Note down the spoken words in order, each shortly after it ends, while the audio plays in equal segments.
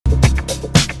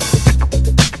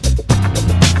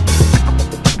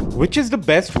Which is the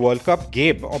best World Cup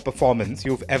game or performance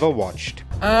you've ever watched?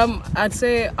 I'd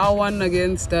say our one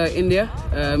against India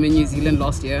in New Zealand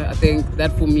last year. I think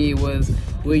that for me was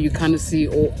where you kind of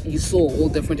you saw all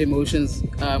different emotions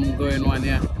going on.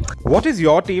 Yeah. What is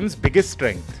your team's biggest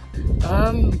strength?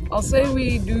 I'll say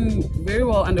we do very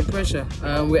well under pressure.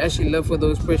 We actually live for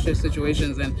those pressure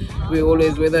situations, and we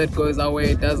always, whether it goes our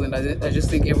way, it doesn't. I just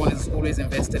think everyone is always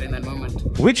invested in that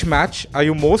moment. Which match are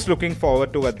you most looking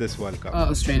forward to at this World Cup?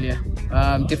 Australia.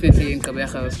 Definitely in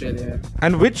Quebec, Australia.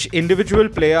 And which individual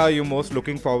player are you most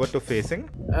looking forward to facing?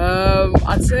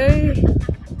 I'd say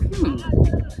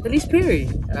Ellyse Perry.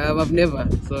 I've never,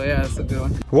 so yeah, that's a good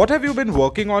one. What have you been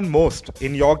working on most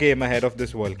in your game ahead of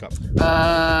this World Cup?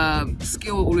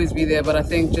 Skill will always be there, but I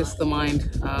think just the mind.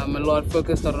 A lot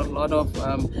focused on a lot of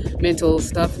mental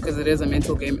stuff, because it is a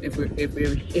mental game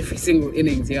every single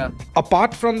innings. Yeah.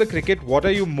 Apart from the cricket, what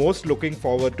are you most looking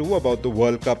forward to about the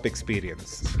World Cup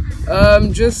experience?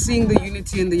 Just seeing the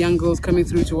unity and the young girls coming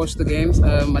through to watch the games.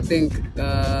 I think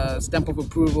stamp of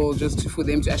approval just for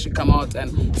them to actually come out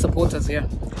and support us here.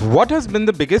 What has been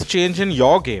the biggest change in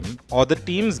your game or the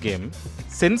team's game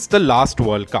since the last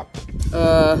World Cup?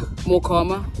 More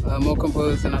calmer, more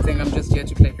composed, and I think I'm just here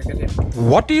to play cricket here.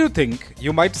 What do you think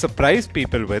you might surprise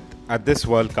people with at this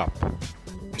World Cup?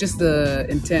 Just the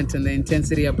intent and the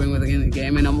intensity I bring within the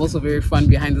game, and I'm also very fun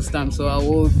behind the stump, so I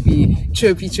will be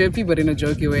chirpy, but in a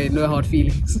jokey way, no hard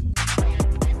feelings.